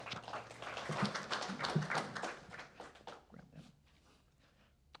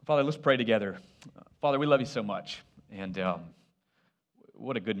Father, let's pray together. Father, we love you so much, and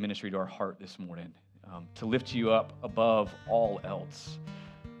what a good ministry to our heart this morning, to lift you up above all else.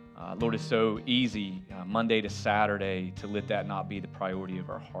 Lord, it's so easy Monday to Saturday to let that not be the priority of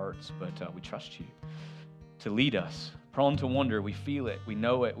our hearts, but we trust you to lead us. Prone to wonder, we feel it, we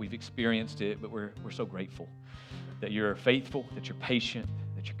know it, we've experienced it, but we're so grateful that you're faithful, that you're patient,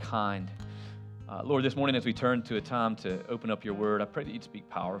 that you're kind. Lord, this morning as we turn to a time to open up your word, I pray that you'd speak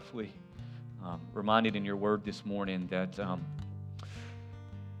powerfully. Reminded in your word this morning that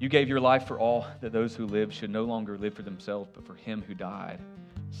you gave your life for all, that those who live should no longer live for themselves, but for him who died.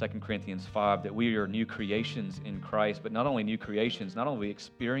 2 Corinthians 5, that we are new creations in Christ, but not only new creations, not only we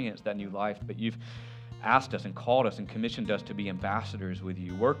experience that new life, but you've asked us and called us and commissioned us to be ambassadors with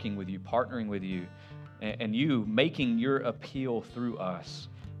you, working with you, partnering with you, and you making your appeal through us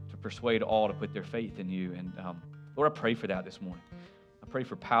to persuade all to put their faith in you. And Lord, I pray for that this morning. I pray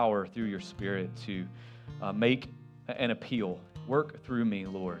for power through your Spirit to make an appeal. Work through me,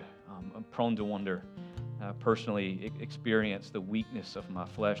 Lord. I'm prone to wonder. Personally experience the weakness of my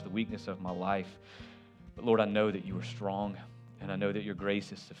flesh, the weakness of my life. But Lord, I know that you are strong, and I know that your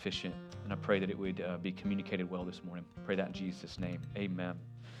grace is sufficient, and I pray that it would be communicated well this morning. I pray that in Jesus' name. Amen.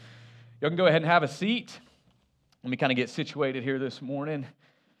 You can go ahead and have a seat. Let me kind of get situated here this morning.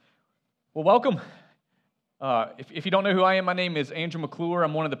 Well, welcome. If you don't know who I am, my name is Andrew McClure.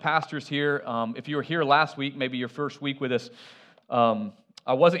 I'm one of the pastors here. If you were here last week, maybe your first week with us,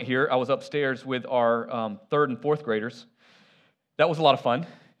 I wasn't here. I was upstairs with our third and fourth graders. That was a lot of fun.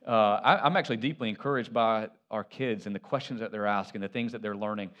 I'm actually deeply encouraged by our kids and the questions that they're asking, the things that they're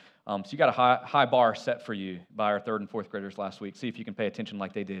learning. So you got a high bar set for you by our third and fourth graders last week. See if you can pay attention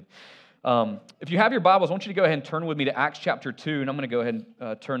like they did. If you have your Bibles, I want you to go ahead and turn with me to Acts chapter 2, and I'm going to go ahead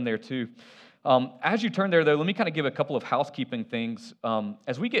and turn there too. As you turn there, though, let me kind of give a couple of housekeeping things.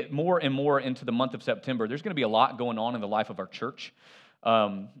 As we get more and more into the month of September, there's going to be a lot going on in the life of our church.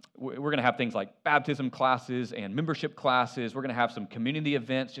 We're going to have things like baptism classes and membership classes. We're going to have some community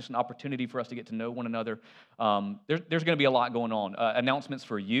events, just an opportunity for us to get to know one another. There's going to be a lot going on. Announcements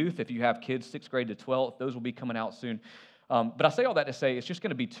for youth, if you have kids 6th grade to 12th, those will be coming out soon. But I say all that to say it's just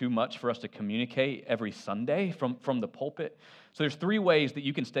going to be too much for us to communicate every Sunday from the pulpit. So there's 3 ways that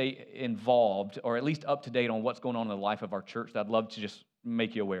you can stay involved or at least up to date on what's going on in the life of our church that I'd love to just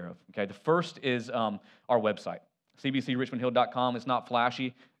make you aware of. Okay, the first is our website. cbcrichmondhill.com. It's not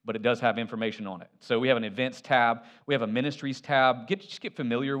flashy, but it does have information on it. So we have an events tab. We have a ministries tab. Just get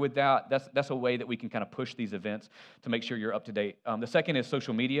familiar with that. That's a way that we can kind of push these events to make sure you're up to date. The second is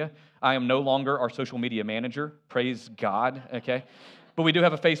social media. I am no longer our social media manager. Praise God, okay? But we do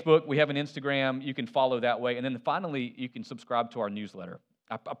have a Facebook. We have an Instagram. You can follow that way. And then finally, you can subscribe to our newsletter.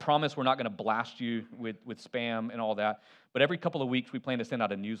 I promise we're not going to blast you with spam and all that, but every couple of weeks we plan to send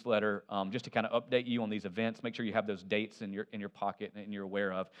out a newsletter just to kind of update you on these events, make sure you have those dates in your pocket and you're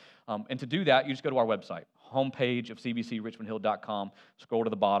aware of. And to do that, you just go to our website, homepage of cbcrichmondhill.com, scroll to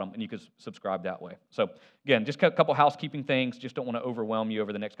the bottom, and you can subscribe that way. So again, just a couple housekeeping things, just don't want to overwhelm you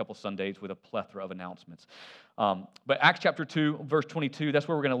over the next couple Sundays with a plethora of announcements. But Acts chapter 2, verse 22, that's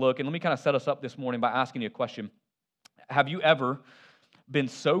where we're going to look. And let me kind of set us up this morning by asking you a question. Have you ever been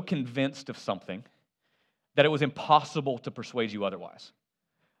so convinced of something that it was impossible to persuade you otherwise?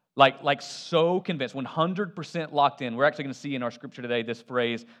 Like so convinced, 100% locked in. We're actually going to see in our scripture today this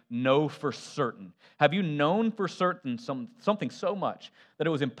phrase, know for certain. Have you known for certain something so much that it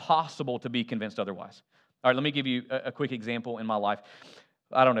was impossible to be convinced otherwise? All right, let me give you a quick example in my life.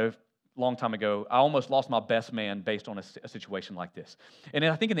 I don't know, long time ago, I almost lost my best man based on a situation like this. And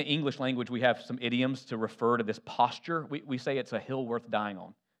I think in the English language, we have some idioms to refer to this posture. We say it's a hill worth dying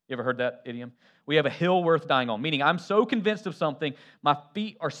on. You ever heard that idiom? We have a hill worth dying on, meaning I'm so convinced of something, my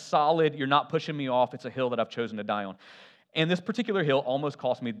feet are solid, you're not pushing me off, it's a hill that I've chosen to die on. And this particular hill almost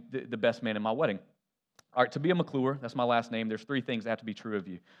cost me the best man in my wedding. All right, to be a McClure, that's my last name, there's 3 things that have to be true of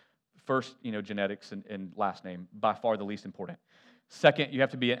you. First, genetics and last name, by far the least important. Second, you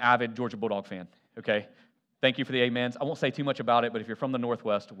have to be an avid Georgia Bulldog fan, okay? Thank you for the amens. I won't say too much about it, but if you're from the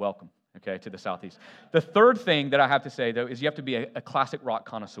Northwest, welcome, okay, to the Southeast. The third thing that I have to say, though, is you have to be a classic rock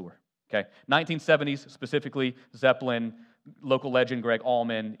connoisseur, okay? 1970s, specifically, Zeppelin, local legend Greg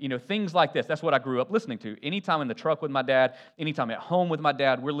Allman, things like this. That's what I grew up listening to. Anytime in the truck with my dad, anytime at home with my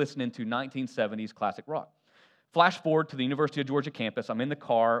dad, we're listening to 1970s classic rock. Flash forward to the University of Georgia campus. I'm in the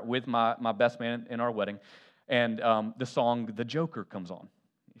car with my best man in our wedding, and the song The Joker comes on.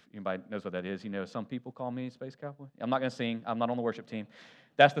 If anybody knows what that is, some people call me Space Cowboy. I'm not going to sing. I'm not on the worship team.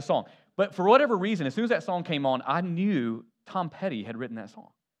 That's the song. But for whatever reason, as soon as that song came on, I knew Tom Petty had written that song.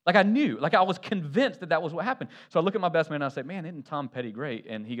 Like I knew, like I was convinced that that was what happened. So I look at my best man and I say, man, isn't Tom Petty great?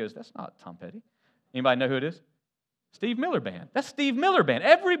 And he goes, that's not Tom Petty. Anybody know who it is? Steve Miller Band. That's Steve Miller Band.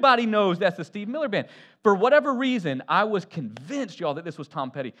 Everybody knows that's the Steve Miller Band. For whatever reason, I was convinced, y'all, that this was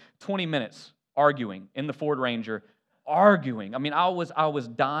Tom Petty. 20 minutes arguing in the Ford Ranger, arguing. I mean, I was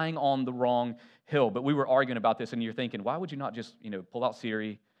dying on the wrong hill, but we were arguing about this, and you're thinking, why would you not just, pull out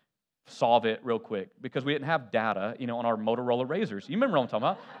Siri, solve it real quick? Because we didn't have data, on our Motorola Razors. You remember what I'm talking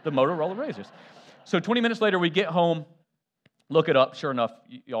about? The Motorola Razors. So 20 minutes later, we get home, look it up. Sure enough,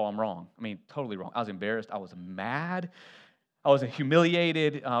 y'all, I'm wrong. I mean, totally wrong. I was embarrassed. I was mad. I was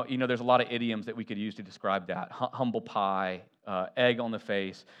humiliated. There's a lot of idioms that we could use to describe that. Humble pie, egg on the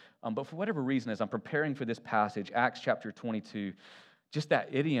face. But for whatever reason, as I'm preparing for this passage, Acts chapter 22, just that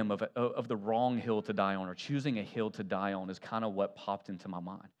idiom of the wrong hill to die on, or choosing a hill to die on, is kind of what popped into my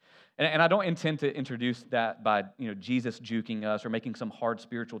mind. And I don't intend to introduce that by Jesus juking us or making some hard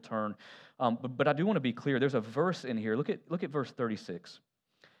spiritual turn. But I do want to be clear. There's a verse in here. Look at verse 36.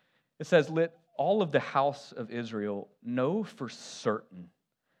 It says, "Let all of the house of Israel know for certain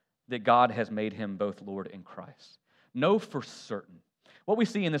that God has made him both Lord and Christ." Know for certain. What we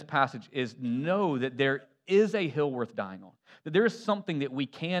see in this passage is know that there is a hill worth dying on. That there is something that we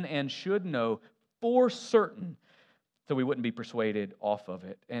can and should know for certain, so we wouldn't be persuaded off of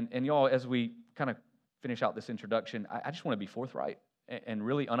it. And y'all, as we kind of finish out this introduction, I just want to be forthright and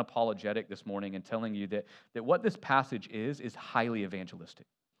really unapologetic this morning in telling you that what this passage is highly evangelistic.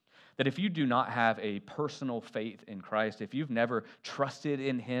 That if you do not have a personal faith in Christ, if you've never trusted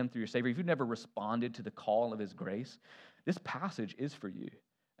in him through your Savior, if you've never responded to the call of his grace, this passage is for you.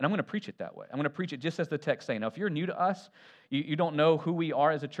 And I'm going to preach it that way. I'm going to preach it just as the text saying. Now, if you're new to us, you don't know who we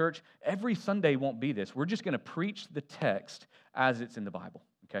are as a church, every Sunday won't be this. We're just going to preach the text as it's in the Bible,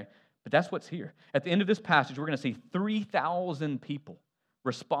 okay? But that's what's here. At the end of this passage, we're going to see 3,000 people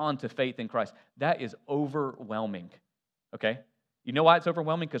respond to faith in Christ. That is overwhelming, okay? You know why it's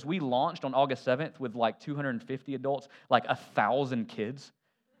overwhelming? Because we launched on August 7th with like 250 adults, like 1,000 kids.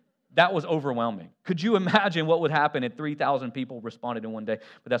 That was overwhelming. Could you imagine what would happen if 3,000 people responded in one day?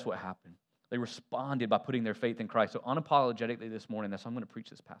 But that's what happened. They responded by putting their faith in Christ. So unapologetically this morning, that's how I'm going to preach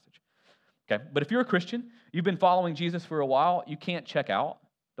this passage. Okay? But if you're a Christian, you've been following Jesus for a while, you can't check out.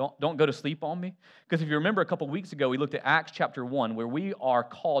 Don't go to sleep on me. Because if you remember a couple weeks ago, we looked at Acts chapter 1, where we are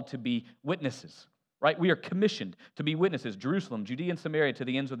called to be witnesses. Right? We are commissioned to be witnesses, Jerusalem, Judea, and Samaria, to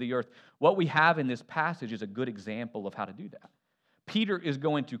the ends of the earth. What we have in this passage is a good example of how to do that. Peter is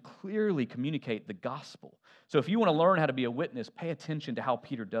going to clearly communicate the gospel. So if you want to learn how to be a witness, pay attention to how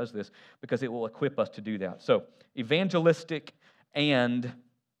Peter does this, because it will equip us to do that. So evangelistic and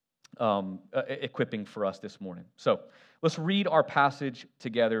equipping for us this morning. So let's read our passage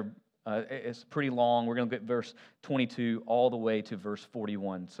together. It's pretty long. We're going to get verse 22 all the way to verse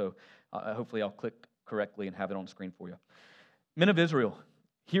 41. So hopefully I'll click correctly and have it on the screen for you. Men of Israel,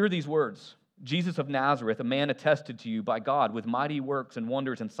 hear these words. Jesus of Nazareth, a man attested to you by God with mighty works and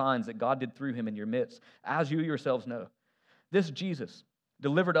wonders and signs that God did through him in your midst, as you yourselves know. This Jesus,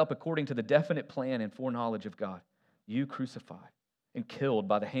 delivered up according to the definite plan and foreknowledge of God, you crucified and killed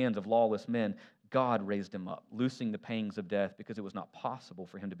by the hands of lawless men, God raised him up, loosing the pangs of death, because it was not possible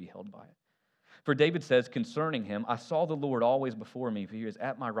for him to be held by it. For David says concerning him, I saw the Lord always before me, for he is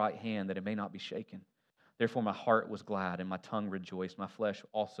at my right hand, that it may not be shaken. Therefore my heart was glad, and my tongue rejoiced. My flesh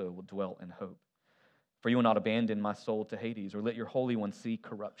also will dwell in hope. For you will not abandon my soul to Hades, or let your Holy One see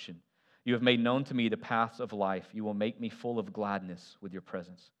corruption. You have made known to me the paths of life. You will make me full of gladness with your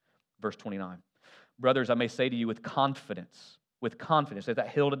presence. Verse 29. Brothers, I may say to you with confidence, there's that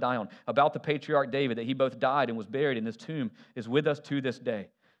hill to die on, about the patriarch David, that he both died and was buried, and his tomb is with us to this day.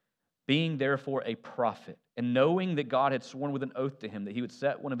 Being therefore a prophet, and knowing that God had sworn with an oath to him that he would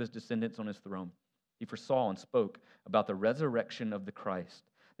set one of his descendants on his throne, he foresaw and spoke about the resurrection of the Christ,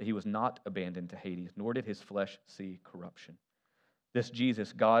 that he was not abandoned to Hades, nor did his flesh see corruption. This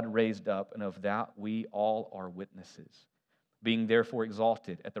Jesus God raised up, and of that we all are witnesses. Being therefore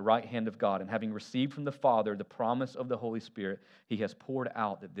exalted at the right hand of God, and having received from the Father the promise of the Holy Spirit, he has poured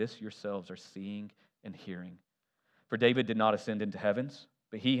out that this yourselves are seeing and hearing. For David did not ascend into heavens,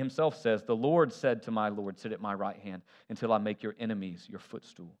 but he himself says, the Lord said to my Lord, sit at my right hand until I make your enemies your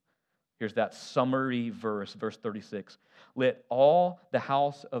footstool. Here's that summary verse, verse 36. Let all the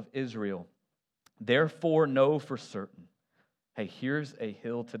house of Israel therefore know for certain, hey, here's a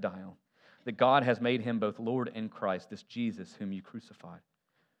hill to die on, that God has made him both Lord and Christ, this Jesus whom you crucified.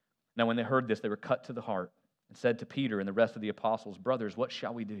 Now when they heard this, they were cut to the heart and said to Peter and the rest of the apostles, brothers, what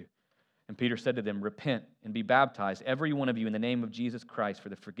shall we do? And Peter said to them, repent and be baptized, every one of you, in the name of Jesus Christ for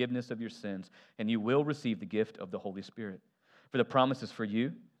the forgiveness of your sins, and you will receive the gift of the Holy Spirit. For the promise is for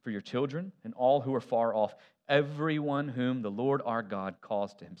you, for your children and all who are far off, everyone whom the Lord our God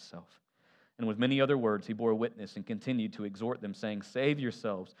calls to himself. And with many other words, he bore witness and continued to exhort them, saying, save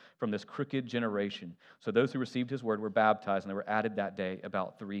yourselves from this crooked generation. So those who received his word were baptized, and there were added that day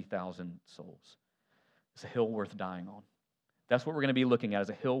about 3,000 souls. It's a hill worth dying on. That's what we're going to be looking at, as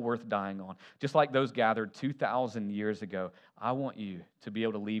a hill worth dying on. Just like those gathered 2,000 years ago, I want you to be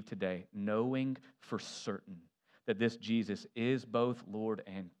able to leave today knowing for certain that this Jesus is both Lord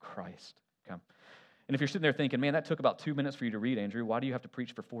and Christ. Okay? And if you're sitting there thinking, man, that took about 2 minutes for you to read, Andrew, why do you have to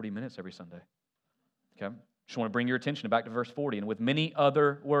preach for 40 minutes every Sunday? Okay? Just want to bring your attention back to verse 40. And with many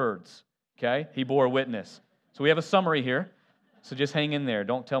other words, okay, he bore witness. So we have a summary here. So just hang in there.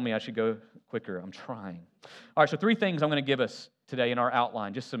 Don't tell me I should go quicker. I'm trying. All right, so 3 things I'm going to give us today in our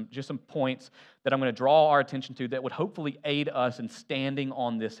outline, just some points that I'm going to draw our attention to that would hopefully aid us in standing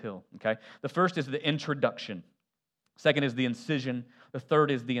on this hill, okay? The first is the introduction. Second is the incision. The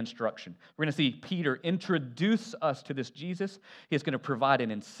third is the instruction. We're going to see Peter introduce us to this Jesus. He's going to provide an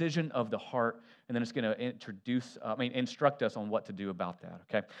incision of the heart, and then it's going to instruct us on what to do about that,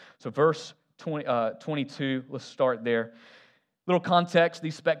 okay? So verse 22, let's start there. Little context,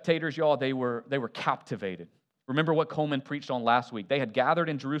 these spectators, y'all, they were captivated. Remember what Coleman preached on last week. They had gathered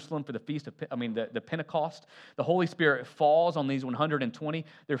in Jerusalem for the feast of, the Pentecost. The Holy Spirit falls on these 120.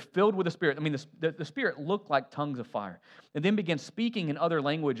 They're filled with the Spirit. The Spirit looked like tongues of fire. And then began speaking in other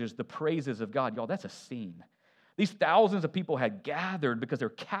languages the praises of God. Y'all, that's a scene. These thousands of people had gathered because they're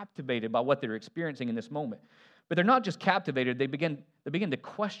captivated by what they're experiencing in this moment. But they're not just captivated. They begin to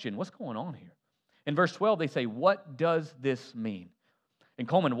question, what's going on here? In verse 12, they say, what does this mean? And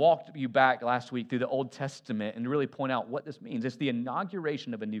Coleman walked you back last week through the Old Testament and really point out what this means. It's the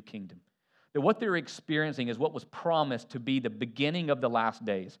inauguration of a new kingdom. That what they're experiencing is what was promised to be the beginning of the last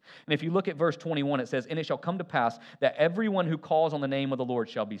days. And if you look at verse 21, it says, and it shall come to pass that everyone who calls on the name of the Lord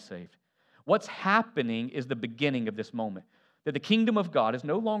shall be saved. What's happening is the beginning of this moment. That the kingdom of God is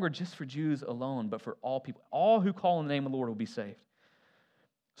no longer just for Jews alone, but for all people. All who call on the name of the Lord will be saved.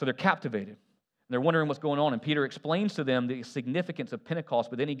 So they're captivated. They're wondering what's going on, and Peter explains to them the significance of Pentecost,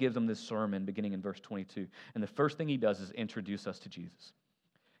 but then he gives them this sermon beginning in verse 22. And the first thing he does is introduce us to Jesus.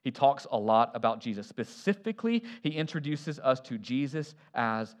 He talks a lot about Jesus. Specifically, he introduces us to Jesus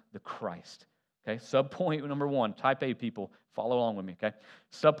as the Christ. Okay, subpoint number 1, type A people, follow along with me, okay?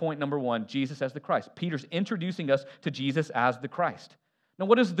 Subpoint number 1, Jesus as the Christ. Peter's introducing us to Jesus as the Christ. Now,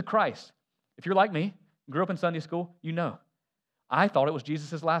 what is the Christ? If you're like me, grew up in Sunday school, you know. I thought it was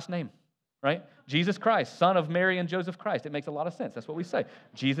Jesus' last name. Right? Jesus Christ, son of Mary and Joseph Christ. It makes a lot of sense. That's what we say.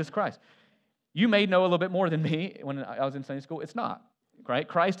 Jesus Christ. You may know a little bit more than me when I was in Sunday school. It's not. Right?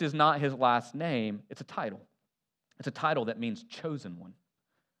 Christ is not his last name. It's a title. It's a title that means chosen one,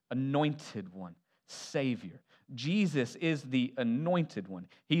 anointed one, Savior. Jesus is the anointed one.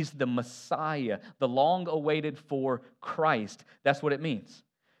 He's the Messiah, the long-awaited for Christ. That's what it means.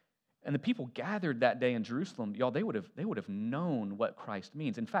 And the people gathered that day in Jerusalem, y'all, they would have known what Christ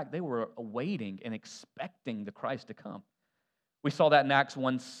means. In fact, they were awaiting and expecting the Christ to come. We saw that in Acts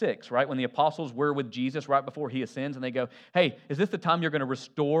 1:6, right? When the apostles were with Jesus right before he ascends, and they go, hey, is this the time you're going to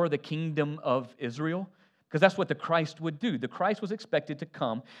restore the kingdom of Israel? Because that's what the Christ would do. The Christ was expected to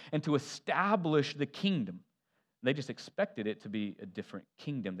come and to establish the kingdom. They just expected it to be a different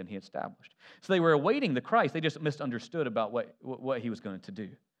kingdom than he established. So they were awaiting the Christ. They just misunderstood about what he was going to do.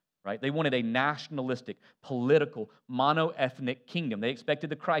 Right? They wanted a nationalistic, political, mono-ethnic kingdom. They expected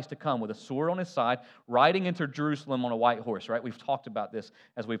the Christ to come with a sword on his side, riding into Jerusalem on a white horse, right? We've talked about this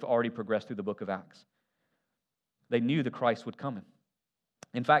as we've already progressed through the book of Acts. They knew the Christ would come.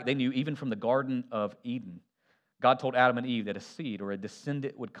 In fact, they knew even from the Garden of Eden, God told Adam and Eve that a seed or a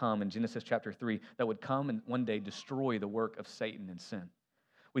descendant would come in Genesis chapter 3 that would come and one day destroy the work of Satan and sin.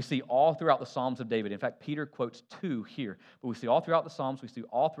 We see all throughout the Psalms of David. In fact, Peter quotes 2 here. But we see all throughout the Psalms, we see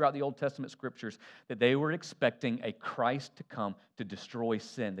all throughout the Old Testament scriptures that they were expecting a Christ to come to destroy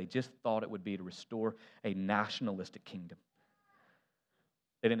sin. They just thought it would be to restore a nationalistic kingdom.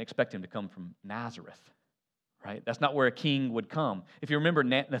 They didn't expect him to come from Nazareth, right? That's not where a king would come. If you remember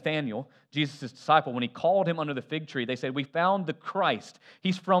Nathanael, Jesus' disciple, when he called him under the fig tree, they said, we found the Christ.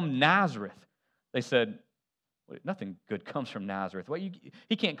 He's from Nazareth. They said, nothing good comes from Nazareth.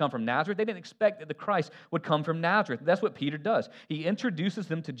 He can't come from Nazareth. They didn't expect that the Christ would come from Nazareth. That's what Peter does. He introduces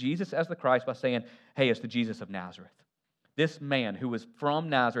them to Jesus as the Christ by saying, hey, it's the Jesus of Nazareth. This man who was from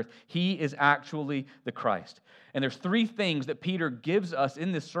Nazareth, he is actually the Christ. And there's 3 things that Peter gives us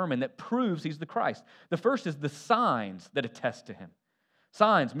in this sermon that proves he's the Christ. The first is the signs that attest to him.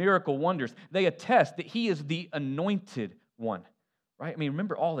 Signs, miracle, wonders. They attest that he is the anointed one. Right?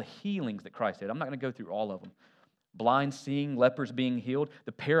 Remember all the healings that Christ did. I'm not going to go through all of them. blind seeing, lepers being healed,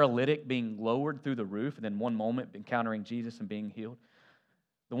 the paralytic being lowered through the roof, and then one moment encountering Jesus and being healed.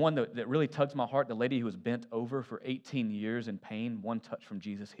 The one that really tugs my heart, the lady who was bent over for 18 years in pain, one touch from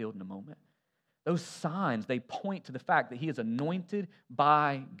Jesus healed in a moment. Those signs, they point to the fact that he is anointed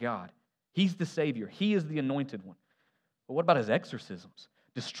by God. He's the Savior. He is the anointed one. But what about his exorcisms?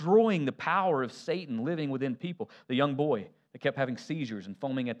 Destroying the power of Satan living within people. The young boy that kept having seizures and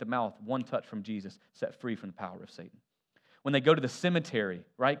foaming at the mouth, one touch from Jesus set free from the power of Satan. When they go to the cemetery,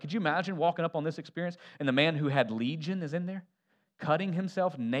 right? Could you imagine walking up on this experience and the man who had legion is in there? Cutting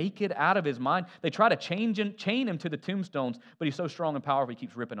himself naked out of his mind. They try to chain him to the tombstones, but he's so strong and powerful he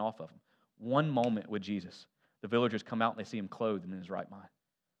keeps ripping off of them. One moment with Jesus, the villagers come out and they see him clothed and in his right mind.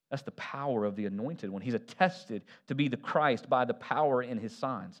 That's the power of the anointed one. He's attested to be the Christ by the power in his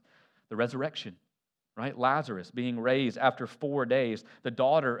signs. The resurrection, right? Lazarus being raised after 4 days. The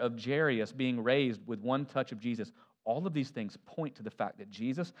daughter of Jairus being raised with one touch of Jesus. All of these things point to the fact that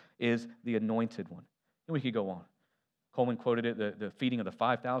Jesus is the anointed one. And we could go on. Coleman quoted it, the feeding of the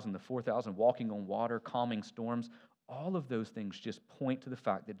 5,000, the 4,000, walking on water, calming storms. All of those things just point to the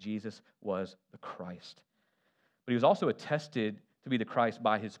fact that Jesus was the Christ. But he was also attested to be the Christ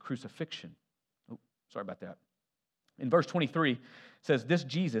by his crucifixion. Oh, sorry about that. In verse 23, it says, "This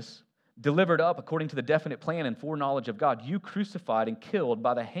Jesus, delivered up according to the definite plan and foreknowledge of God, you crucified and killed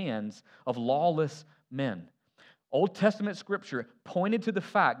by the hands of lawless men." Old Testament scripture pointed to the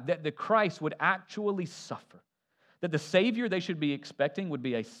fact that the Christ would actually suffer. That the Savior they should be expecting would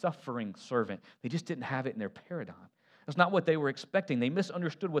be a suffering servant. They just didn't have it in their paradigm. That's not what they were expecting. They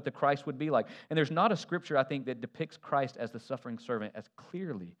misunderstood what the Christ would be like. And there's not a scripture, I think, that depicts Christ as the suffering servant as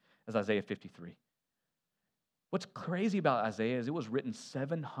clearly as Isaiah 53. What's crazy about Isaiah is it was written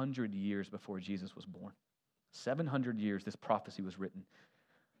 700 years before Jesus was born. 700 years this prophecy was written.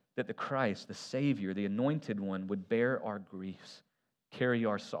 That the Christ, the Savior, the anointed one, would bear our griefs, carry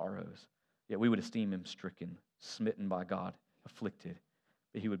our sorrows. Yet we would esteem him stricken, smitten by God, afflicted.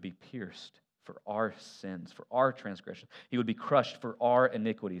 But he would be pierced for our sins, for our transgressions. He would be crushed for our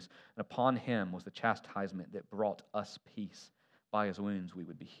iniquities. And upon him was the chastisement that brought us peace. By his wounds we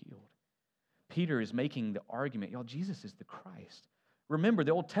would be healed. Peter is making the argument, y'all, Jesus is the Christ. Remember,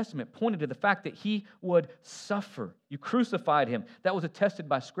 the Old Testament pointed to the fact that he would suffer. You crucified him. That was attested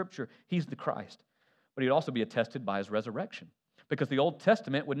by Scripture. He's the Christ. But he'd also be attested by his resurrection. Because the Old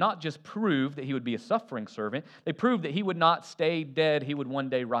Testament would not just prove that he would be a suffering servant, they proved that he would not stay dead, he would one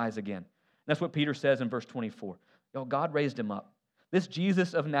day rise again. And that's what Peter says in verse 24. Y'all, God raised him up. This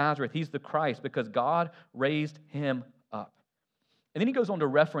Jesus of Nazareth, he's the Christ because God raised him up. And then he goes on to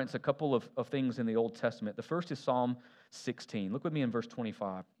reference a couple of things in the Old Testament. The first is Psalm 16. Look with me in verse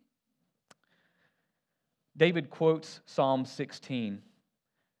 25. David quotes Psalm 16.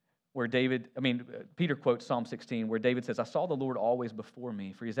 Peter quotes Psalm 16, where David says, "I saw the Lord always before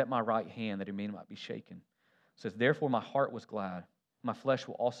me, for he is at my right hand, that he may not be shaken." It says, "Therefore my heart was glad, my flesh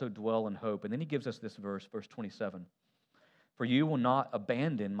will also dwell in hope." And then he gives us this verse 27. "For you will not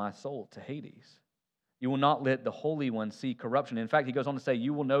abandon my soul to Hades. You will not let the Holy One see corruption." In fact, he goes on to say,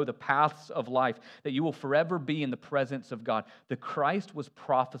 "You will know the paths of life, that you will forever be in the presence of God." The Christ was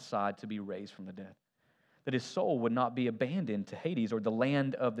prophesied to be raised from the dead. That his soul would not be abandoned to Hades or the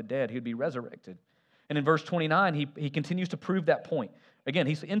land of the dead. He would be resurrected. And in verse 29, he continues to prove that point. Again,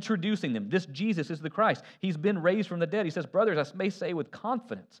 he's introducing them. This Jesus is the Christ. He's been raised from the dead. He says, "Brothers, I may say with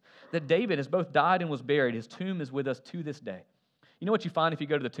confidence that David has both died and was buried. His tomb is with us to this day." You know what you find if you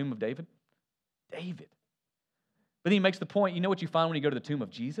go to the tomb of David? David. But then he makes the point, you know what you find when you go to the tomb of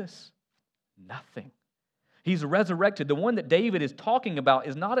Jesus? Nothing. He's resurrected. The one that David is talking about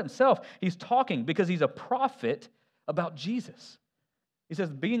is not himself. He's talking because he's a prophet about Jesus. He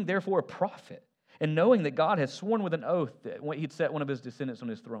says, "Being therefore a prophet, and knowing that God has sworn with an oath that he'd set one of his descendants on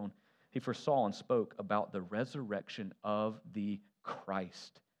his throne, he foresaw and spoke about the resurrection of the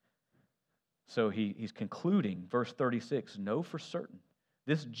Christ." So he's concluding, verse 36, "Know for certain,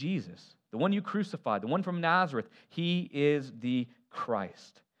 this Jesus, the one you crucified, the one from Nazareth, he is the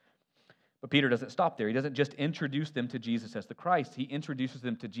Christ." But Peter doesn't stop there. He doesn't just introduce them to Jesus as the Christ. He introduces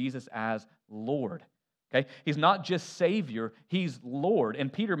them to Jesus as Lord. Okay? He's not just Savior, he's Lord.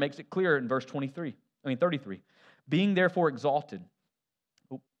 And Peter makes it clear in verse 33. Being therefore exalted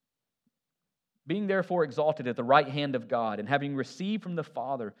at the right hand of God, and having received from the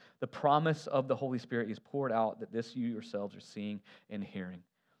Father the promise of the Holy Spirit, he's poured out, that this you yourselves are seeing and hearing.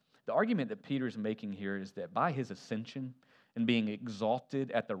 The argument that Peter is making here is that by his ascension and being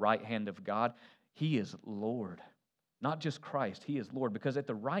exalted at the right hand of God, he is Lord. Not just Christ, he is Lord. Because at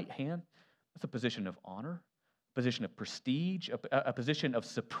the right hand, that's a position of honor, position of prestige, a position of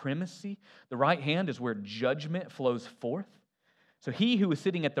supremacy. The right hand is where judgment flows forth. So he who is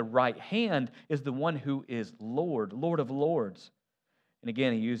sitting at the right hand is the one who is Lord, Lord of lords. And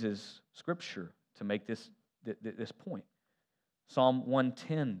again, he uses Scripture to make this point. Psalm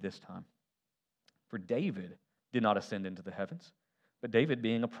 110 this time. For David did not ascend into the heavens, but David,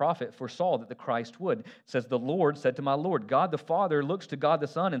 being a prophet, foresaw that the Christ would. It says, the Lord said to my Lord, God the Father looks to God the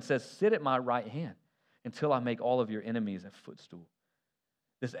Son and says, sit at my right hand until I make all of your enemies a footstool.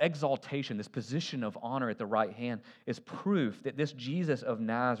 This exaltation, this position of honor at the right hand is proof that this Jesus of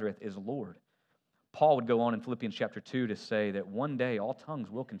Nazareth is Lord. Paul would go on in Philippians chapter 2 to say that one day all tongues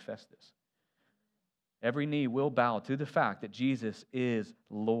will confess this. Every knee will bow to the fact that Jesus is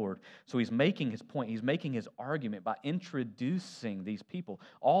Lord. So he's making his point. He's making his argument by introducing these people,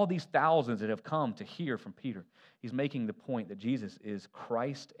 all these thousands that have come to hear from Peter. He's making the point that Jesus is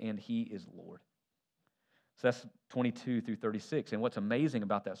Christ and he is Lord. So that's 22 through 36. And what's amazing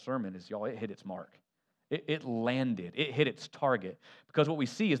about that sermon is, y'all, it hit its mark. It landed. It hit its target. Because what we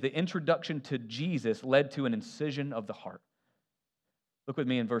see is the introduction to Jesus led to an incision of the heart. Look with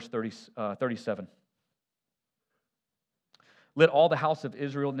me in verse 37. Let all the house of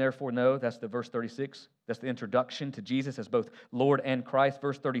Israel therefore know, that's the verse 36, that's the introduction to Jesus as both Lord and Christ.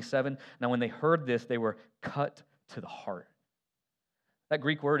 Verse 37, now when they heard this, they were cut to the heart. That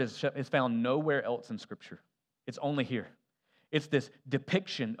Greek word is found nowhere else in Scripture. It's only here. It's this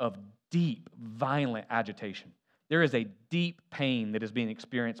depiction of deep, violent agitation. There is a deep pain that is being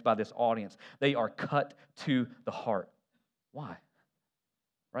experienced by this audience. They are cut to the heart. Why?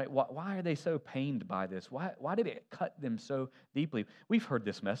 Right? Why are they so pained by this? Why did it cut them so deeply? We've heard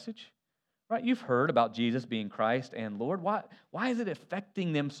this message, right? You've heard about Jesus being Christ and Lord. Why is it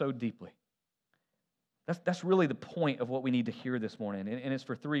affecting them so deeply? That's really the point of what we need to hear this morning, and it's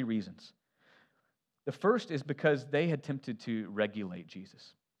for three reasons. The first is because they had attempted to regulate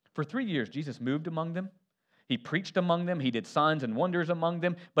Jesus. For 3 years, Jesus moved among them. He preached among them. He did signs and wonders among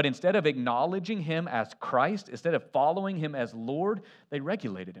them. But instead of acknowledging him as Christ, instead of following him as Lord, they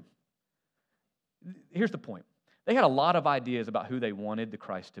regulated him. Here's the point. They had a lot of ideas about who they wanted the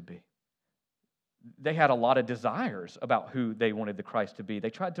Christ to be. They had a lot of desires about who they wanted the Christ to be.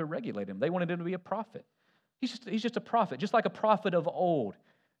 They tried to regulate him. They wanted him to be a prophet. He's just a prophet, just like a prophet of old.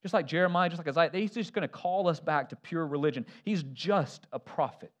 Just like Jeremiah, just like Isaiah. He's just going to call us back to pure religion. He's just a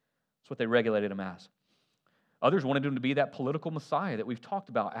prophet. That's what they regulated him as. Others wanted him to be that political Messiah that we've talked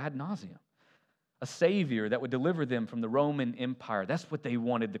about ad nauseum, a Savior that would deliver them from the Roman Empire. That's what they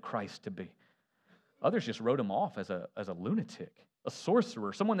wanted the Christ to be. Others just wrote him off as a lunatic, a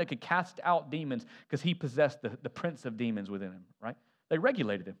sorcerer, someone that could cast out demons because he possessed the prince of demons within him, right? They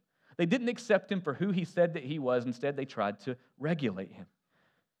regulated him. They didn't accept him for who he said that he was. Instead, they tried to regulate him.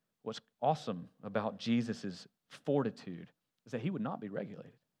 What's awesome about Jesus' fortitude is that he would not be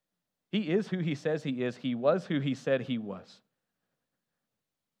regulated. He is who he says he is. He was who he said he was.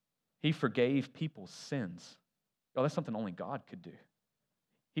 He forgave people's sins. Oh, that's something only God could do.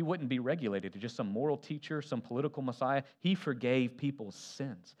 He wouldn't be regulated to just some moral teacher, some political Messiah. He forgave people's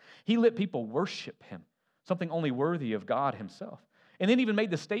sins. He let people worship him, something only worthy of God himself. And then even made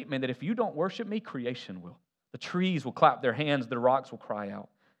the statement that if you don't worship me, creation will. The trees will clap their hands, the rocks will cry out.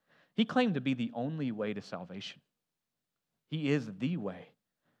 He claimed to be the only way to salvation. He is the way.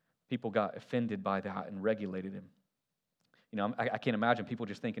 People got offended by that and regulated him. You know, I can't imagine people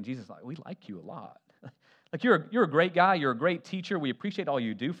just thinking, Jesus, we like you a lot. Like, you're a great guy. You're a great teacher. We appreciate all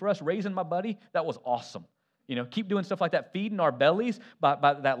you do for us. Raising my buddy, that was awesome. You know, keep doing stuff like that, feeding our bellies by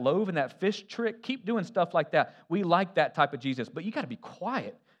that loaf and that fish trick. Keep doing stuff like that. We like that type of Jesus. But you got to be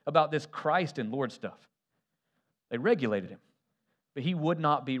quiet about this Christ and Lord stuff. They regulated him. But he would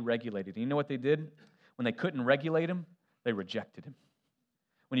not be regulated. And you know what they did? When they couldn't regulate him, they rejected him.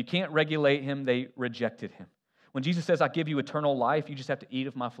 When you can't regulate him, they rejected him. When Jesus says, I give you eternal life, you just have to eat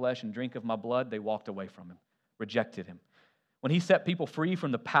of my flesh and drink of my blood, they walked away from him, rejected him. When he set people free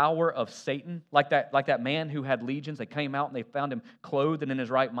from the power of Satan, like that man who had legions, they came out and they found him clothed and in his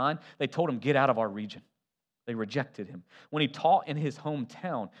right mind, they told him, get out of our region. They rejected him. When he taught in his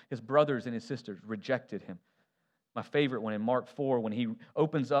hometown, his brothers and his sisters rejected him. My favorite one in Mark 4, when he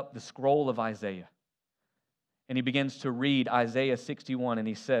opens up the scroll of Isaiah, and he begins to read Isaiah 61, and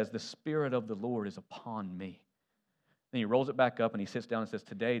he says, the Spirit of the Lord is upon me. Then he rolls it back up, and he sits down and says,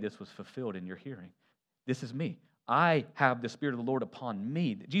 today this was fulfilled in your hearing. This is me. I have the Spirit of the Lord upon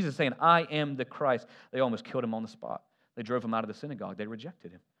me. Jesus is saying, I am the Christ. They almost killed him on the spot. They drove him out of the synagogue. They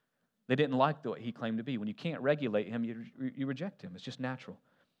rejected him. They didn't like what he claimed to be. When you can't regulate him, you reject him. It's just natural.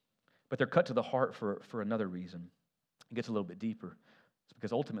 But they're cut to the heart for another reason. It gets a little bit deeper. It's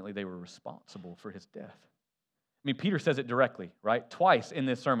because ultimately they were responsible for his death. I mean, Peter says it directly, right? Twice in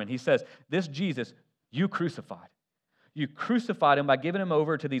this sermon. He says, this Jesus you crucified. You crucified him by giving him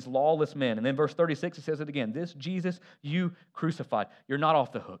over to these lawless men. And then verse 36, he says it again. This Jesus you crucified. You're not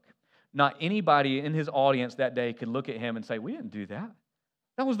off the hook. Not anybody in his audience that day could look at him and say, we didn't do that.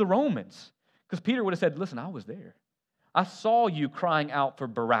 That was the Romans. Because Peter would have said, listen, I was there. I saw you crying out for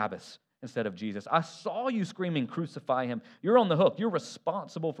Barabbas instead of Jesus. I saw you screaming, crucify him. You're on the hook. You're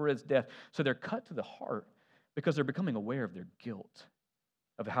responsible for his death. So they're cut to the heart because they're becoming aware of their guilt,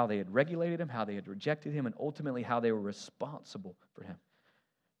 of how they had regulated him, how they had rejected him, and ultimately how they were responsible for him.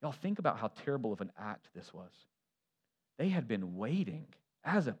 Y'all think about how terrible of an act this was. They had been waiting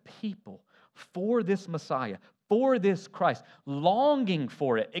as a people for this Messiah, for this Christ, longing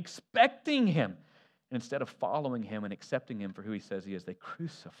for it, expecting him. And instead of following him and accepting him for who he says he is, they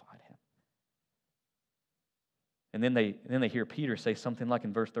crucified him. And then they hear Peter say something like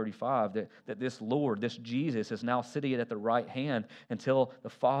in verse 35 that this Lord, this Jesus, is now sitting at the right hand until the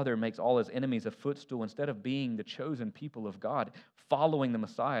Father makes all his enemies a footstool. Instead of being the chosen people of God, following the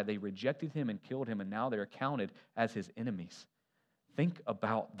Messiah, they rejected him and killed him, and now they're counted as his enemies. Think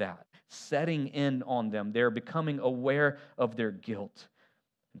about that, setting in on them. They're becoming aware of their guilt.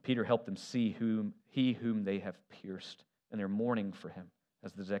 And Peter helped them see whom they have pierced, and they're mourning for him,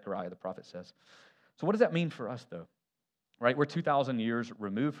 as the Zechariah the prophet says. So what does that mean for us, though? Right? We're 2,000 years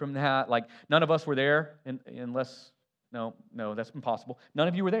removed from that. Like, none of us were there unless, no, that's impossible. None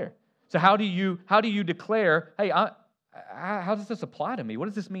of you were there. So how do you declare, hey, how does this apply to me? What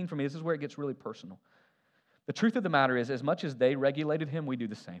does this mean for me? This is where it gets really personal. The truth of the matter is, as much as they regulated him, we do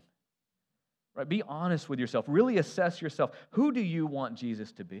the same. Right? Be honest with yourself. Really assess yourself. Who do you want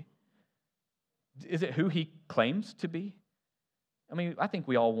Jesus to be? Is it who he claims to be? I mean, I think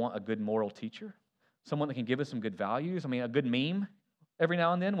we all want a good moral teacher. Someone that can give us some good values. I mean, a good meme every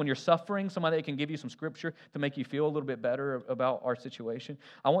now and then. When you're suffering, somebody that can give you some scripture to make you feel a little bit better about our situation.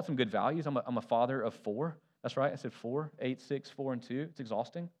 I want some good values. I'm a father of 4. That's right. I said 4, 8, 6, 4, and 2. It's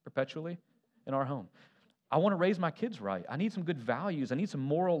exhausting perpetually in our home. I want to raise my kids right. I need some good values. I need some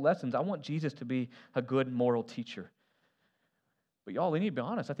moral lessons. I want Jesus to be a good moral teacher. But y'all, we need to be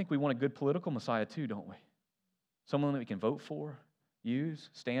honest. I think we want a good political Messiah too, don't we? Someone that we can vote for, use,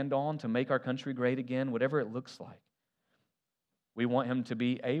 stand on to make our country great again, whatever it looks like. We want him to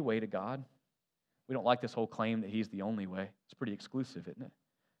be a way to God. We don't like this whole claim that he's the only way. It's pretty exclusive, isn't it?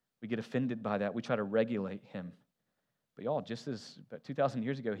 We get offended by that. We try to regulate him. But y'all, just as about 2,000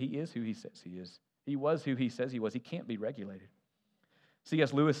 years ago, he is who he says he is. He was who he says he was. He can't be regulated.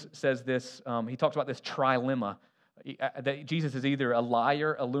 C.S. Lewis says this. He talks about this trilemma, that Jesus is either a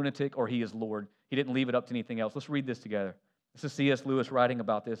liar, a lunatic, or he is Lord. He didn't leave it up to anything else. Let's read this together. This is C.S. Lewis writing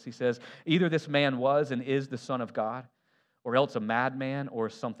about this. He says, either this man was and is the Son of God, or else a madman or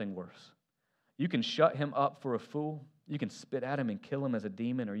something worse. You can shut him up for a fool. You can spit at him and kill him as a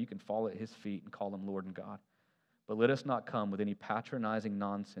demon, or you can fall at his feet and call him Lord and God. But let us not come with any patronizing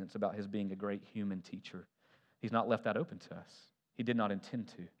nonsense about his being a great human teacher. He's not left that open to us. He did not intend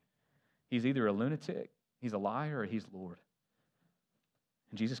to. He's either a lunatic, he's a liar, or he's Lord.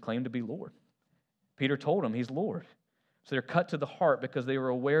 And Jesus claimed to be Lord. Peter told him he's Lord. So they're cut to the heart because they were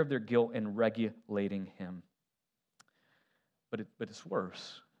aware of their guilt and regulating him. But it's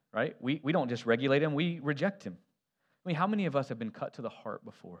worse, right? We don't just regulate him, we reject him. I mean, how many of us have been cut to the heart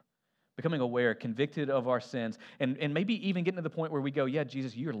before? Becoming aware, convicted of our sins, and maybe even getting to the point where we go, yeah,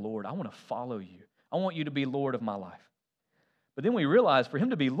 Jesus, you're Lord. I want to follow you. I want you to be Lord of my life. But then we realize for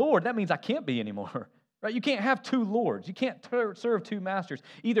him to be Lord, that means I can't be anymore. Right? You can't have 2 lords. You can't serve 2 masters.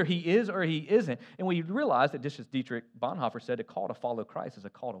 Either he is or he isn't. And we realize that just as Dietrich Bonhoeffer said, a call to follow Christ is a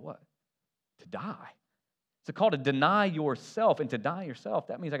call to what? To die. It's a call to deny yourself. And to deny yourself,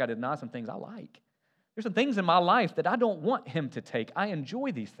 that means I got to deny some things I like. There's some things in my life that I don't want him to take. I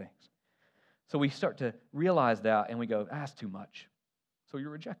enjoy these things. So we start to realize that and we go, that's too much. So you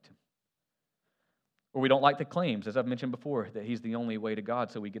reject him. Or we don't like the claims, as I've mentioned before, that he's the only way to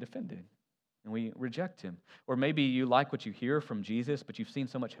God, so we get offended. And we reject him. Or maybe you like what you hear from Jesus, but you've seen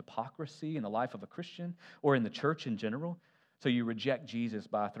so much hypocrisy in the life of a Christian or in the church in general, so you reject Jesus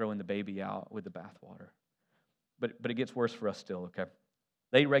by throwing the baby out with the bathwater. But it gets worse for us still, okay?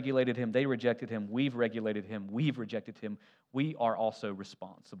 They regulated him. They rejected him. We've regulated him. We've rejected him. We are also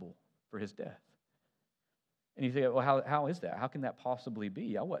responsible for his death. And you say, well, how is that? How can that possibly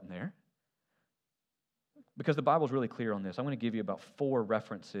be? I wasn't there. Because the Bible's really clear on this. I'm going to give you about 4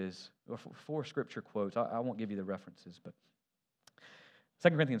 references, or 4 scripture quotes. I won't give you the references, but 2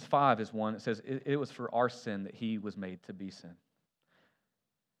 Corinthians 5 is one that says, it was for our sin that he was made to be sin.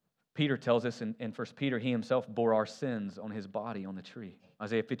 Peter tells us in 1 Peter, he himself bore our sins on his body on the tree.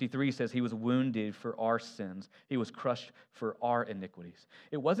 Isaiah 53 says he was wounded for our sins. He was crushed for our iniquities.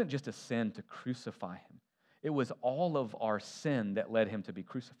 It wasn't just a sin to crucify him. It was all of our sin that led him to be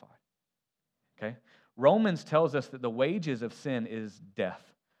crucified. Okay? Romans tells us that the wages of sin is death,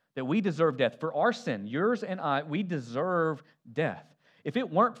 that we deserve death. For our sin, yours and I, we deserve death. If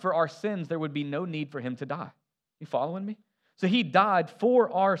it weren't for our sins, there would be no need for him to die. You following me? So he died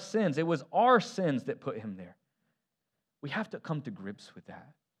for our sins. It was our sins that put him there. We have to come to grips with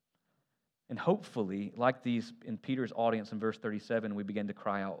that. And hopefully, like these in Peter's audience in verse 37, we begin to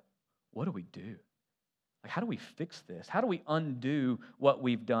cry out, what do we do? Like, how do we fix this? How do we undo what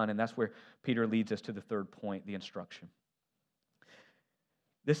we've done? And that's where Peter leads us to the third point, the instruction.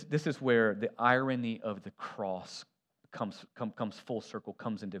 This is where the irony of the cross comes full circle,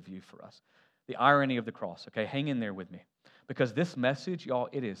 comes into view for us. The irony of the cross, okay? Hang in there with me. Because this message, y'all,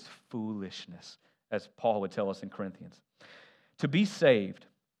 it is foolishness, as Paul would tell us in Corinthians. To be saved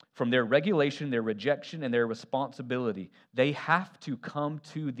from their regulation, their rejection, and their responsibility, they have to come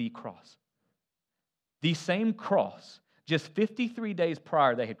to the cross. The same cross, just 53 days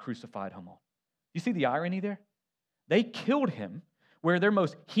prior, they had crucified him on. You see the irony there? They killed him where their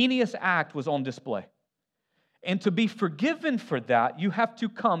most heinous act was on display. And to be forgiven for that, you have to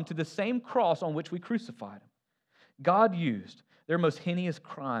come to the same cross on which we crucified him. God used their most heinous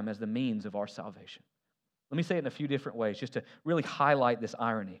crime as the means of our salvation. Let me say it in a few different ways just to really highlight this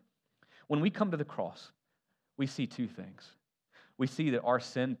irony. When we come to the cross, we see two things. We see that our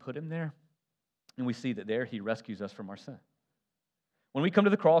sin put him there, and we see that there he rescues us from our sin. When we come to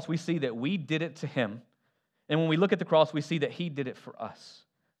the cross, we see that we did it to him, and when we look at the cross, we see that he did it for us.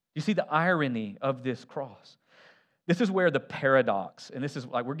 You see the irony of this cross. This is where the paradox, and this is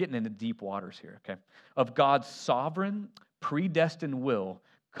like we're getting into deep waters here, okay, of God's sovereign, predestined will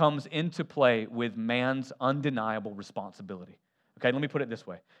comes into play with man's undeniable responsibility. Okay, let me put it this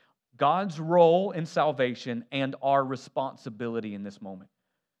way. God's role in salvation and our responsibility in this moment.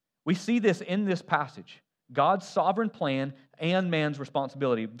 We see this in this passage. God's sovereign plan and man's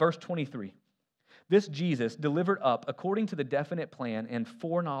responsibility. Verse 23. This Jesus delivered up according to the definite plan and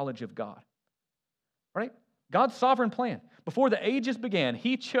foreknowledge of God. Right? God's sovereign plan. Before the ages began,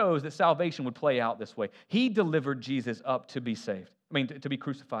 he chose that salvation would play out this way. He delivered Jesus up to be saved. To be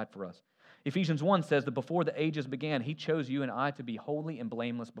crucified for us. Ephesians 1 says that before the ages began, he chose you and I to be holy and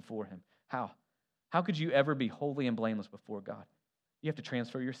blameless before him. How? How could you ever be holy and blameless before God? You have to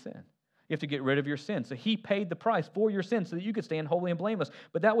transfer your sin. You have to get rid of your sin. So he paid the price for your sin so that you could stand holy and blameless.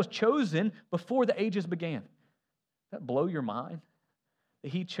 But that was chosen before the ages began. Does that blow your mind?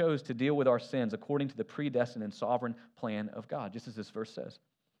 That he chose to deal with our sins according to the predestined and sovereign plan of God, just as this verse says.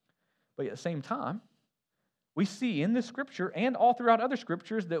 But at the same time, we see in this scripture and all throughout other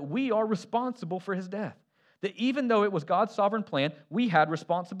scriptures that we are responsible for his death. That even though it was God's sovereign plan, we had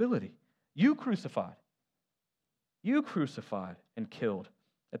responsibility. You crucified and killed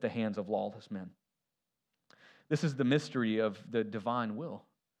at the hands of lawless men. This is the mystery of the divine will.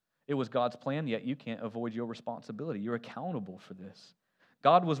 It was God's plan, yet you can't avoid your responsibility. You're accountable for this.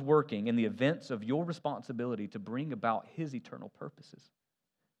 God was working in the events of your responsibility to bring about his eternal purposes.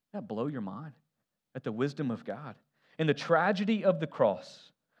 Doesn't that blow your mind? At the wisdom of God. In the tragedy of the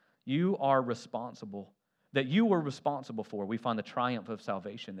cross, you are responsible, that you were responsible for. We find the triumph of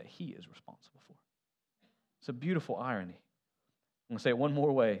salvation that he is responsible for. It's a beautiful irony. I'm going to say it one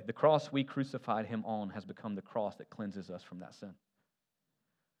more way. The cross we crucified him on has become the cross that cleanses us from that sin.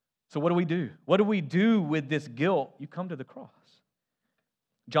 So what do we do? What do we do with this guilt? You come to the cross.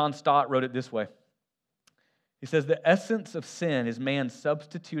 John Stott wrote it this way. He says, the essence of sin is man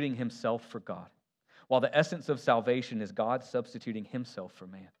substituting himself for God, while the essence of salvation is God substituting himself for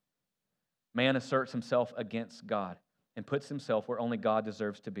man. Man asserts himself against God and puts himself where only God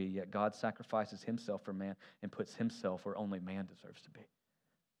deserves to be, yet God sacrifices himself for man and puts himself where only man deserves to be.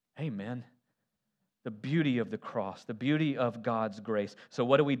 Amen. The beauty of the cross, the beauty of God's grace. So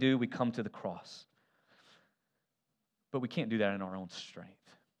what do? We come to the cross. But we can't do that in our own strength.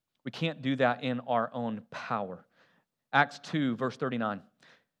 We can't do that in our own power. Acts 2, verse 39.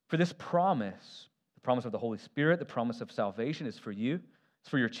 For this promise, the promise of the Holy Spirit, the promise of salvation is for you, it's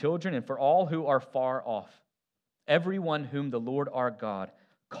for your children, and for all who are far off. Everyone whom the Lord our God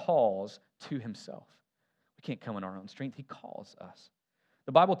calls to himself. We can't come in our own strength. He calls us.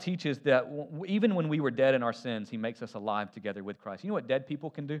 The Bible teaches that even when we were dead in our sins, he makes us alive together with Christ. You know what dead people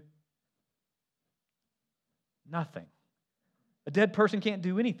can do? Nothing. A dead person can't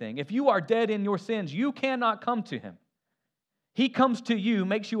do anything. If you are dead in your sins, you cannot come to him. He comes to you,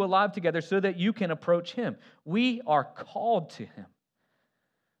 makes you alive together so that you can approach him. We are called to him.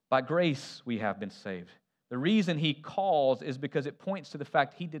 By grace we have been saved. The reason he calls is because it points to the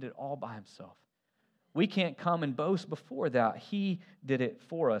fact he did it all by himself. We can't come and boast before that. He did it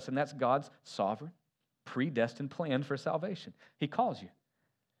for us, and that's God's sovereign, predestined plan for salvation. He calls you.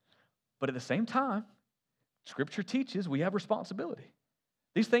 But at the same time, Scripture teaches we have responsibility.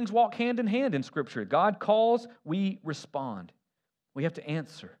 These things walk hand in hand in Scripture. God calls, we respond. We have to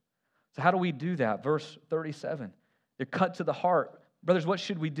answer. So how do we do that? Verse 37, they're cut to the heart. Brothers, what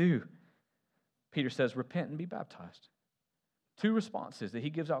should we do? Peter says, repent and be baptized. Two responses that he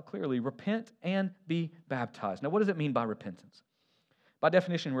gives out clearly: repent and be baptized. Now, what does it mean by repentance? By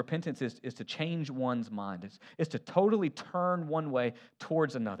definition, repentance is to change one's mind. It's to totally turn one way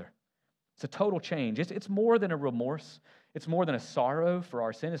towards another. It's a total change. It's more than a remorse. It's more than a sorrow for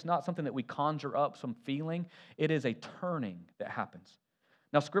our sin. It's not something that we conjure up, some feeling. It is a turning that happens.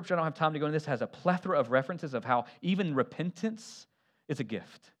 Now, Scripture, I don't have time to go into this, has a plethora of references of how even repentance is a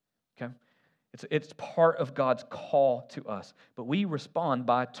gift. Okay? It's part of God's call to us. But we respond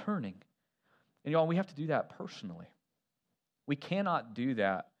by turning. And y'all, we have to do that personally. We cannot do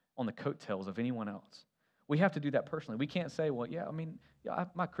that on the coattails of anyone else. We have to do that personally. We can't say, well,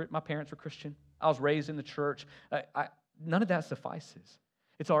 my parents were Christian. I was raised in the church. None of that suffices.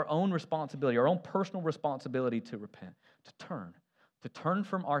 It's our own responsibility, our own personal responsibility to repent, to turn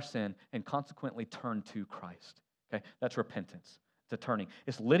from our sin and consequently turn to Christ. Okay, that's repentance. It's a turning.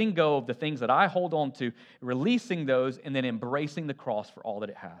 It's letting go of the things that I hold on to, releasing those, and then embracing the cross for all that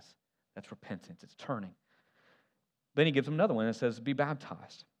it has. That's repentance. It's turning. Then he gives them another one that says, be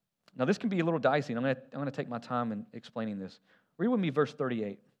baptized. Now, this can be a little dicey, and I'm going to take my time in explaining this. Read with me verse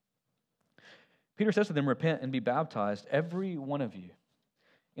 38. Peter says to them, repent and be baptized, every one of you,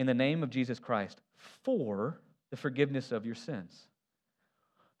 in the name of Jesus Christ, for the forgiveness of your sins.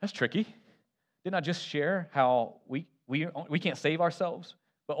 That's tricky. Didn't I just share how we can't save ourselves?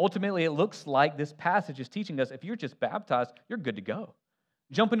 But ultimately, it looks like this passage is teaching us, if you're just baptized, you're good to go.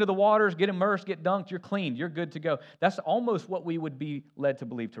 Jump into the waters, get immersed, get dunked, you're clean, you're good to go. That's almost what we would be led to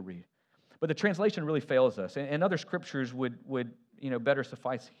believe to read. But the translation really fails us, and other scriptures would better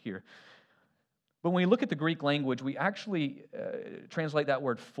suffice here. But when we look at the Greek language, we actually translate that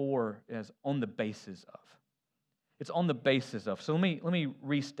word for as on the basis of. It's on the basis of. So let me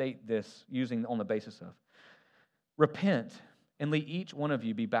restate this using on the basis of. Repent and let each one of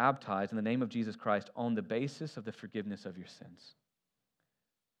you be baptized in the name of Jesus Christ on the basis of the forgiveness of your sins.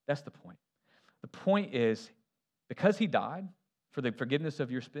 That's the point. The point is, because he died for the forgiveness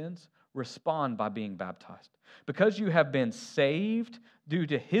of your sins, respond by being baptized. Because you have been saved due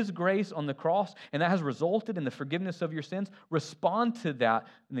to his grace on the cross, and that has resulted in the forgiveness of your sins, respond to that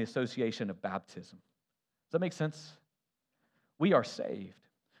in the association of baptism. Does that make sense? We are saved.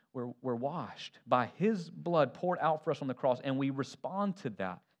 We're washed by his blood poured out for us on the cross, and we respond to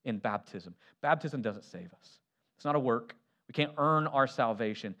that in baptism. Baptism doesn't save us. It's not a work. We can't earn our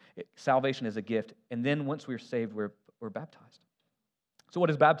salvation. Salvation is a gift, and then once we're saved, we're baptized. So what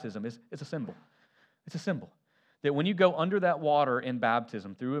is baptism? It's a symbol. It's a symbol that when you go under that water in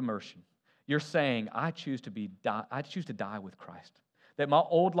baptism through immersion, you're saying, I choose to die with Christ. That my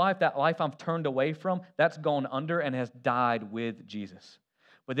old life, that life I've turned away from, that's gone under and has died with Jesus.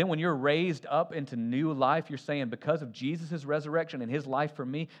 But then when you're raised up into new life, you're saying, because of Jesus' resurrection and his life for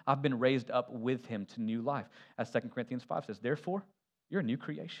me, I've been raised up with him to new life. As 2 Corinthians 5 says, therefore, you're a new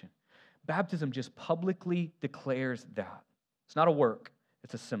creation. Baptism just publicly declares that. It's not a work,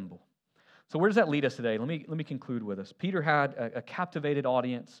 it's a symbol. So where does that lead us today? Let me conclude with us. Peter had a captivated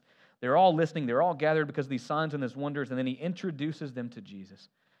audience. They're all listening. They're all gathered because of these signs and these wonders, and then he introduces them to Jesus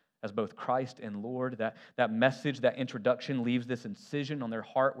as both Christ and Lord. That message, that introduction leaves this incision on their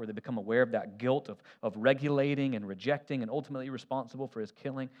heart where they become aware of that guilt of regulating and rejecting and ultimately responsible for his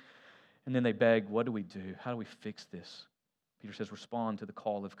killing. And then they beg, what do we do? How do we fix this? Peter says, respond to the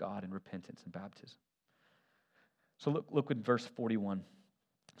call of God in repentance and baptism. So look at verse 41.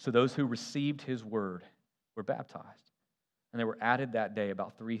 So those who received his word were baptized. And there were added that day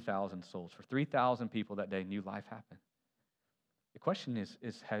about 3,000 souls. For 3,000 people that day, new life happened. The question is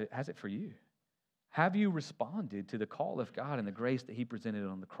has it for you? Have you responded to the call of God and the grace that he presented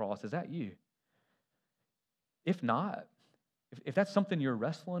on the cross? Is that you? If not, if that's something you're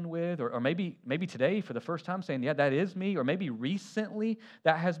wrestling with, or maybe today for the first time saying, yeah, that is me, or maybe recently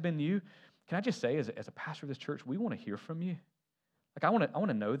that has been you, can I just say, as a pastor of this church, we want to hear from you. Like, I want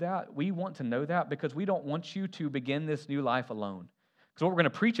to know that. We want to know that because we don't want you to begin this new life alone. Because what we're going to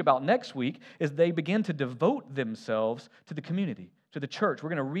preach about next week is they begin to devote themselves to the community, to the church. We're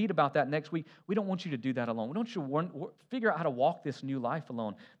going to read about that next week. We don't want you to do that alone. We don't want you to figure out how to walk this new life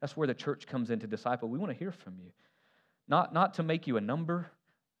alone. That's where the church comes in to disciple. We want to hear from you. Not to make you a number,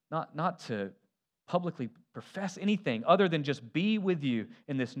 not to publicly profess anything other than just be with you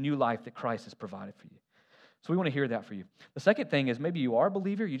in this new life that Christ has provided for you. So we want to hear that for you. The second thing is maybe you are a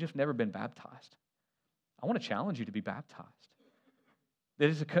believer, you've just never been baptized. I want to challenge you to be baptized.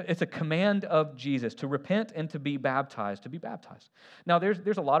 It's a command of Jesus to repent and to be baptized, Now,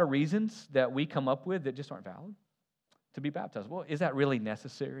 there's a lot of reasons that we come up with that just aren't valid to be baptized. Well, is that really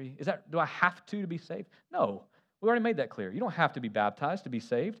necessary? Do I have to be saved? No. We already made that clear. You don't have to be baptized to be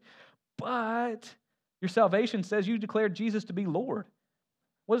saved, but your salvation says you declared Jesus to be Lord.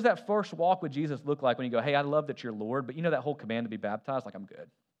 What does that first walk with Jesus look like when you go, hey, I love that you're Lord, but you know that whole command to be baptized? Like, I'm good.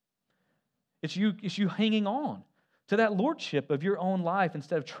 It's you hanging on to that lordship of your own life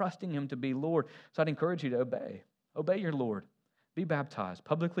instead of trusting him to be Lord. So I'd encourage you to obey. Obey your Lord. Be baptized.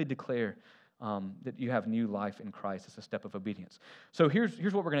 Publicly declare that you have new life in Christ. It's a step of obedience. So here's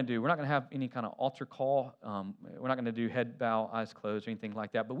what we're going to do. We're not going to have any kind of altar call. We're not going to do head bow, eyes closed, or anything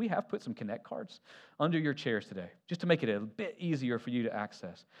like that. But we have put some Connect cards under your chairs today, just to make it a bit easier for you to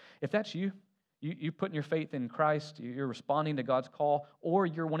access. If that's you, you're putting your faith in Christ, you're responding to God's call, or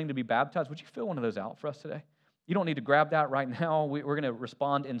you're wanting to be baptized, would you fill one of those out for us today? You don't need to grab that right now. We're going to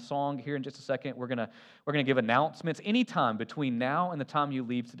respond in song here in just a second. We're going to give announcements. Anytime between now and the time you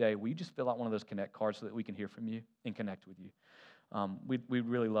leave today, will you just fill out one of those Connect cards so that we can hear from you and connect with you? We'd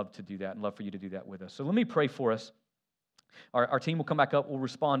really love to do that and love for you to do that with us. So let me pray for us. Our team will come back up. We'll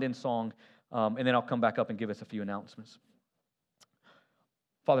respond in song, and then I'll come back up and give us a few announcements.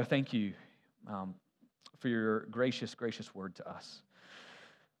 Father, thank you for your gracious, gracious word to us.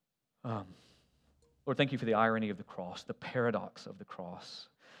 Lord, thank you for the irony of the cross, the paradox of the cross.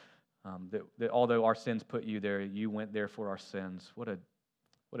 That although our sins put you there, you went there for our sins. What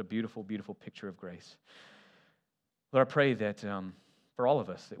a beautiful, beautiful picture of grace. Lord, I pray that for all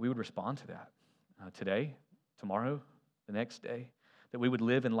of us, that we would respond to that today, tomorrow, the next day, that we would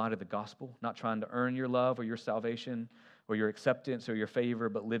live in light of the gospel, not trying to earn your love or your salvation or your acceptance or your favor,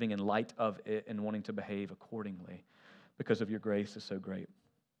 but living in light of it and wanting to behave accordingly because of your grace is so great.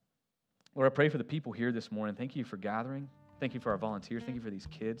 Lord, I pray for the people here this morning. Thank you for gathering. Thank you for our volunteers. Thank you for these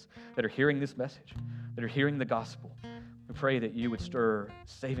kids that are hearing this message, that are hearing the gospel. We pray that you would stir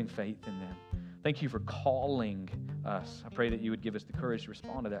saving faith in them. Thank you for calling us. I pray that you would give us the courage to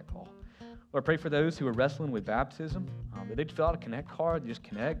respond to that call. Lord, I pray for those who are wrestling with baptism, that they'd fill out a Connect card, just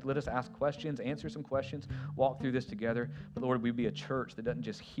connect, let us ask questions, answer some questions, walk through this together. But Lord, we'd be a church that doesn't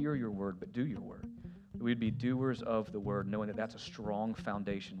just hear your word, but do your word. We'd be doers of the word, knowing that that's a strong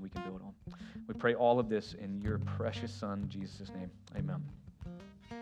foundation we can build on. We pray all of this in your precious Son, Jesus' name. Amen.